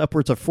can cost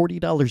upwards of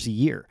 $40 a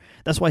year.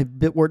 That's why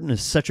Bitwarden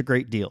is such a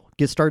great deal.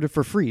 Get started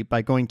for free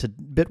by going to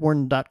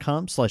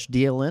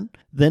bitwarden.com/DLN,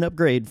 then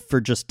upgrade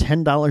for just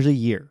 $10 a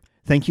year.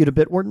 Thank you to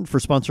Bitwarden for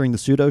sponsoring the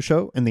Pseudo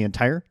Show and the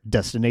entire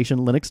Destination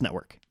Linux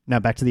network. Now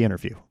back to the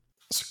interview.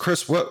 So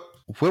Chris, what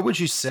would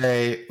you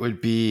say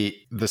would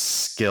be the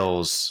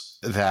skills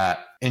that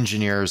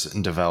engineers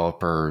and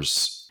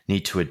developers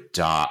need to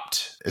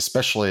adopt,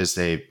 especially as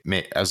they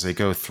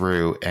go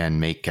through and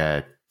make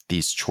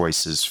these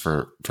choices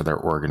for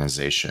their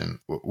organization?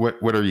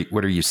 What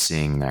are you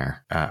seeing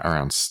there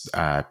around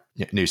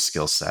new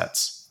skill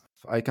sets?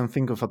 I can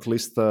think of at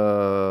least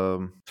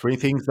 3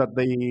 things that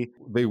they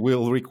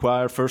will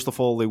require. First of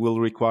all, they will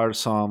require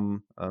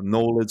some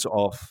knowledge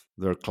of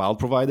their cloud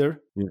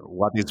provider,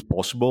 what is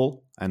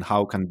possible and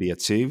how can be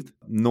achieved.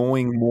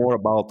 Knowing more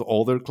about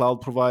other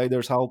cloud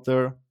providers out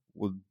there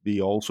would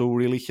be also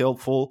really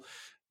helpful,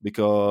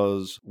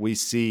 because we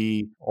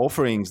see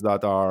offerings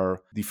that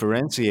are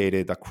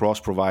differentiated across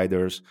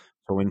providers.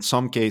 So in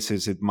some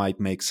cases, it might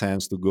make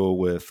sense to go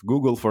with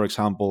Google, for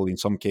example. In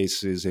some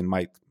cases, it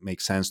might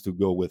make sense to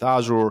go with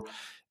Azure.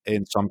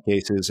 In some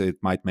cases,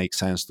 it might make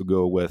sense to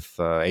go with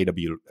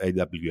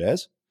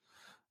AWS.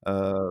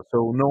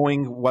 So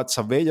knowing what's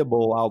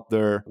available out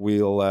there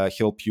will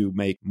help you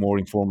make more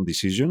informed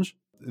decisions.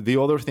 The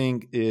other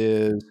thing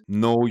is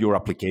know your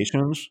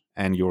applications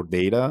and your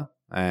data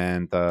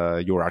and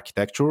your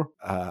architecture.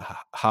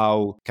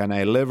 How can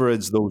I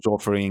leverage those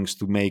offerings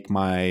to make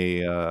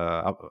my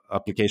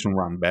application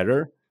run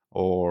better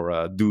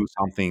or do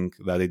something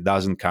that it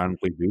doesn't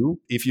currently do?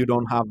 If you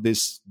don't have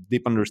this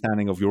deep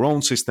understanding of your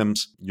own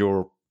systems,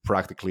 you're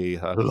practically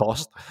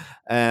lost.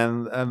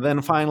 And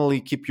then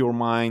finally, keep your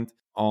mind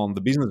on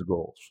the business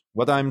goals.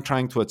 What I'm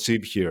trying to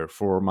achieve here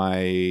for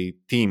my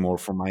team or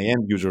for my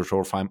end users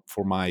or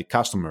for my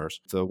customers.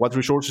 So what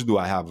resources do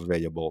I have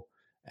available?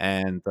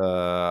 And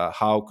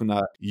how can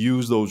I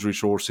use those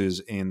resources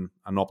in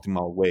an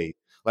optimal way?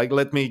 Like,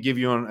 let me give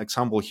you an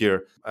example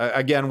here.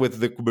 Again, with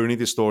the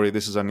Kubernetes story,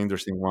 this is an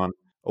interesting one.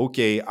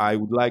 Okay, I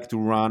would like to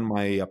run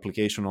my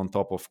application on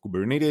top of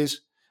Kubernetes.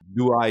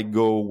 Do I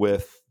go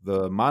with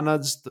the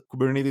managed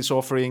Kubernetes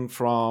offering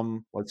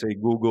from, let's say,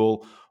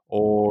 Google,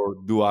 or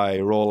do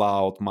I roll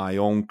out my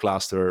own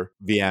cluster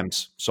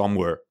VMs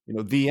somewhere?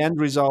 The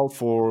end result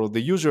for the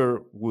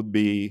user would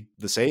be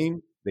the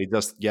same. They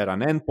just get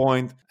an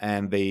endpoint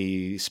and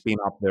they spin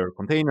up their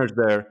containers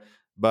there.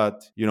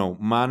 But,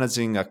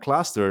 managing a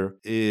cluster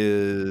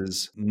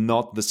is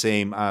not the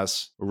same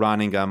as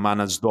running a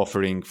managed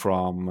offering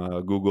from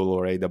Google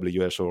or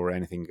AWS or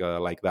anything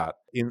like that.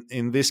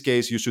 In this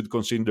case, you should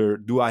consider,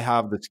 do I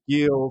have the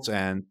skills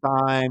and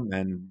time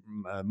and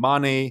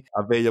money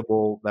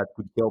available that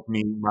could help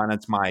me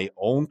manage my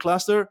own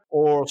cluster?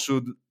 Or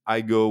should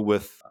I go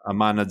with a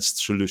managed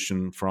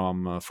solution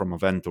from a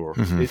vendor?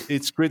 Mm-hmm.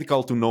 It's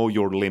critical to know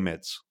your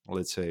limits,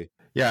 let's say.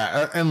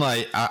 Yeah, and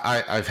like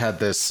I've had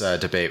this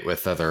debate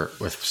with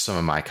some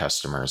of my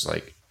customers,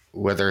 like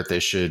whether they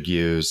should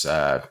use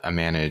the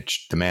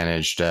managed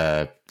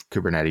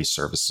Kubernetes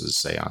services,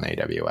 say on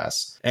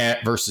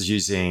AWS, versus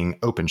using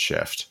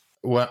OpenShift.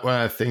 One of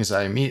the things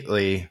I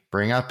immediately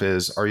bring up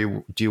is,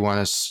 do you want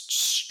to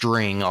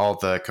string all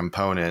the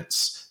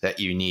components that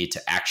you need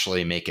to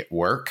actually make it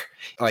work?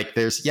 Like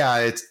it's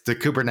the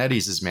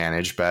Kubernetes is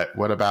managed, but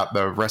what about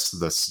the rest of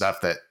the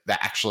stuff that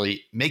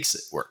actually makes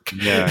it work?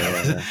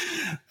 Yeah.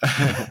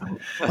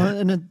 Well,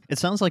 and it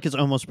sounds like it's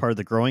almost part of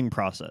the growing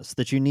process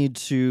that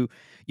you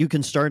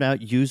can start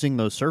out using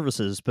those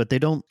services, but they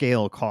don't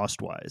scale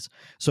cost-wise.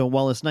 So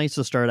while it's nice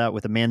to start out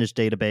with a managed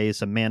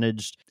database, a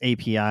managed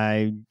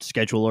API,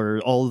 scheduler,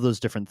 all of those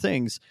different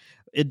things,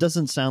 it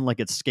doesn't sound like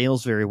it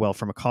scales very well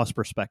from a cost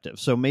perspective.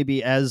 So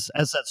maybe as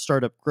that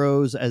startup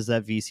grows, as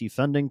that VC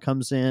funding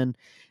comes in,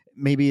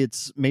 maybe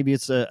it's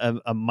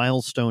a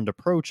milestone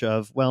approach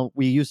of, well,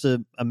 we used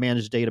a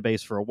managed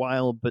database for a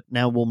while, but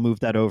now we'll move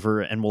that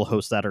over and we'll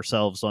host that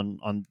ourselves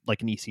on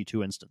like an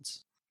EC2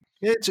 instance.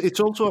 It's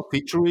also a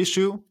feature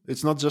issue.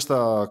 It's not just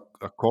a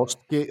cost,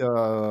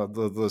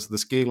 the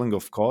scaling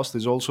of cost.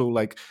 It's also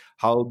like,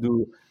 how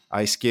do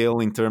I scale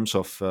in terms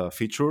of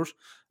features?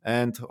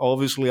 And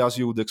obviously, as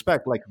you would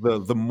expect, like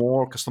the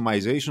more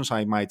customizations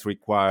I might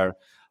require,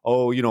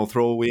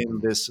 throw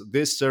in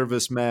this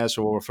service mesh,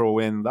 or throw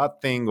in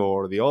that thing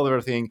or the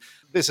other thing.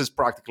 This is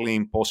practically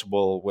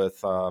impossible with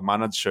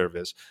managed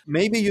service.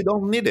 Maybe you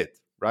don't need it,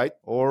 right?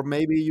 Or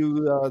maybe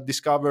you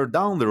discover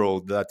down the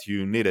road that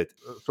you need it.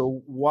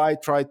 So why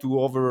try to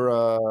over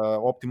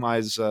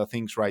optimize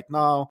things right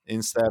now,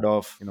 instead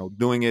of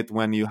doing it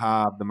when you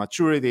have the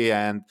maturity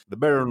and the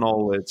better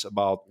knowledge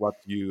about what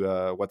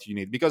you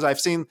need? Because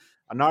I've seen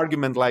an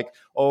argument like,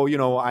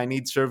 I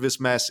need service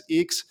mesh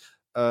X,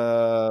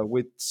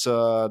 which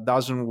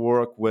doesn't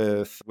work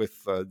with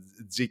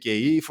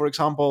ZKE, for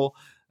example.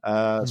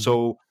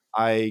 So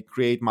I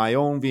create my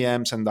own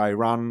VMs and I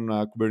run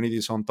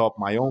Kubernetes on top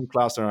my own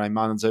cluster, and I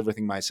manage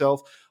everything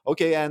myself.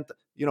 Okay, and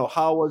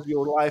how was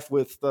your life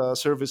with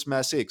Service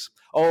Mesh X?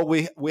 Oh,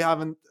 we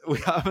haven't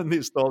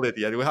installed it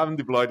yet. We haven't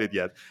deployed it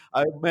yet.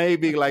 I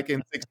maybe like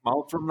in 6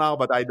 months from now,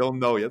 but I don't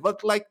know yet.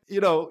 But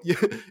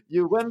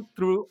you went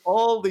through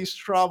all this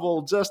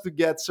trouble just to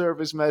get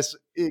Service Mesh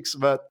X,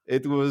 but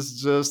it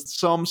was just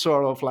some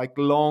sort of like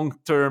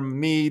long-term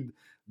need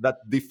that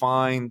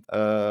defined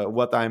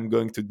what I'm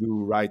going to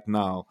do right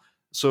now.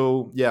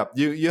 So yeah,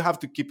 you have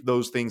to keep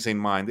those things in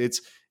mind.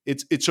 It's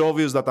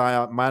obvious that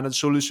a managed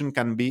solution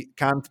can't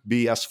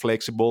be as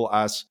flexible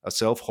as a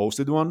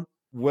self-hosted one.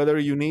 Whether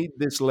you need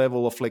this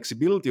level of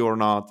flexibility or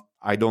not,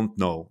 I don't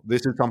know.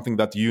 This is something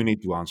that you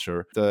need to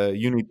answer.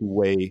 You need to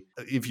weigh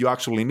if you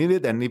actually need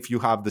it and if you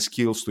have the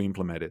skills to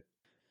implement it.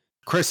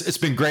 Chris, it's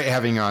been great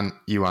having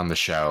you on the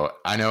show.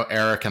 I know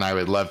Eric and I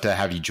would love to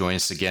have you join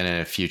us again in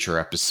a future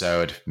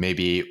episode.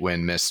 Maybe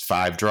when Mist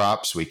 5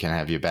 drops, we can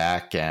have you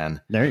back.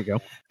 And there you go.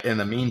 In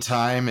the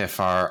meantime,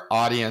 if our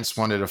audience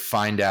wanted to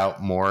find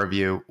out more of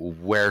you,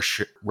 where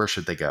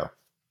should they go?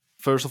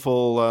 First of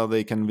all,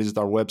 they can visit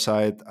our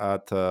website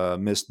at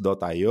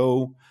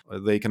mist.io.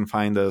 They can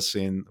find us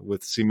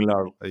with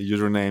similar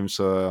usernames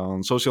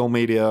on social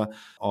media.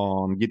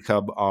 On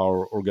GitHub,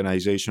 our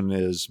organization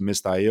is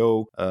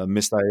Mist.io.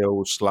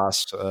 Mist.io/MistCE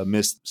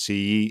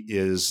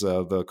is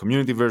the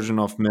community version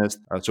of Mist,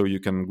 so you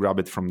can grab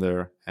it from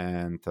there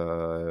and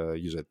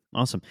use it.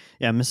 Awesome.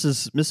 Yeah, Mist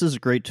is a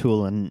great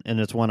tool, and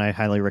it's one I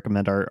highly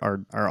recommend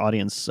our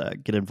audience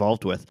get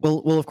involved with.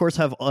 We'll of course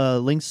have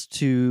links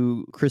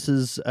to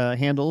Chris's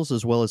handles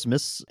as well as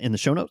Mist in the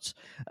show notes.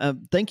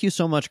 Thank you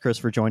so much, Chris,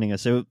 for joining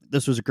us.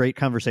 This was a great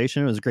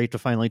conversation. It was great to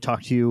finally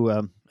talk to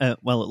you,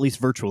 well, at least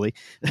virtually.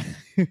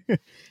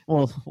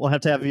 We'll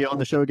have to have you on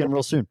the show again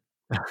real soon.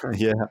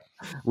 Yeah,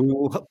 we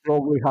will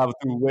probably have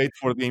to wait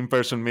for the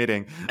in-person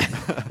meeting,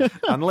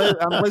 unless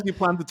you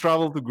plan to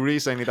travel to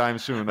Greece anytime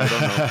soon. I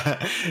don't know.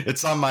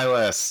 It's on my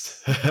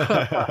list.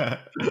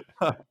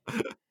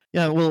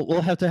 Yeah,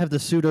 we'll have to have the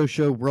Sudo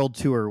Show World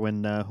Tour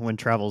when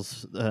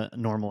travel's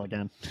normal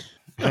again.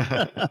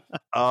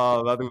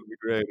 Oh, that would be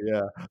great.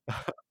 Yeah.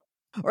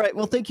 All right.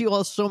 Well, thank you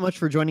all so much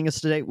for joining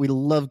us today. We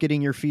love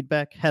getting your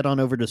feedback. Head on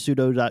over to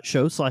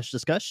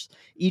sudo.show/discuss.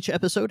 Each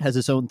episode has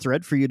its own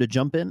thread for you to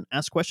jump in,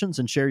 ask questions,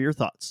 and share your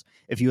thoughts.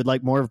 If you would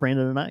like more of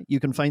Brandon and I, you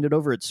can find it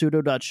over at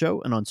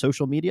sudo.show and on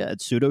social media at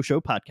Sudo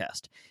Show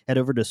Podcast. Head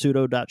over to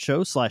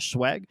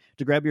sudo.show/swag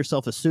to grab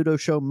yourself a Sudo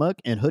Show mug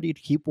and hoodie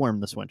to keep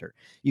warm this winter.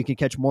 You can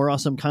catch more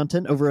awesome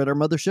content over at our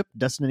mothership,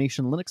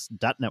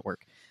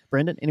 destinationlinux.network.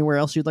 Brandon, anywhere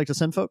else you'd like to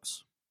send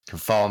folks? You can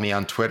follow me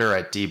on Twitter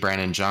at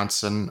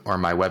dbrandonjohnson or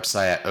my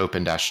website at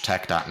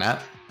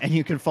open-tech.net. And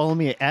you can follow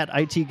me at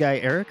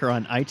ITGuyEric or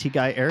on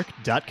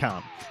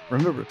itguyeric.com.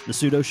 Remember, the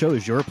Sudo Show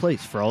is your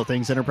place for all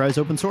things enterprise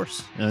open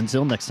source.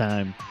 Until next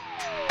time.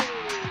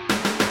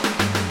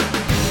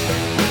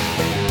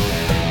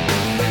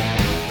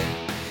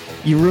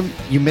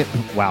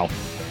 Wow.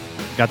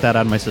 Got that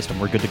out of my system.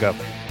 We're good to go.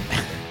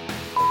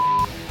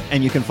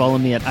 And you can follow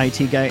me at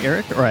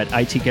ITGuyEric or at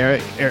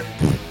ITGuyEric.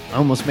 I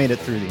almost made it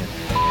through the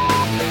end.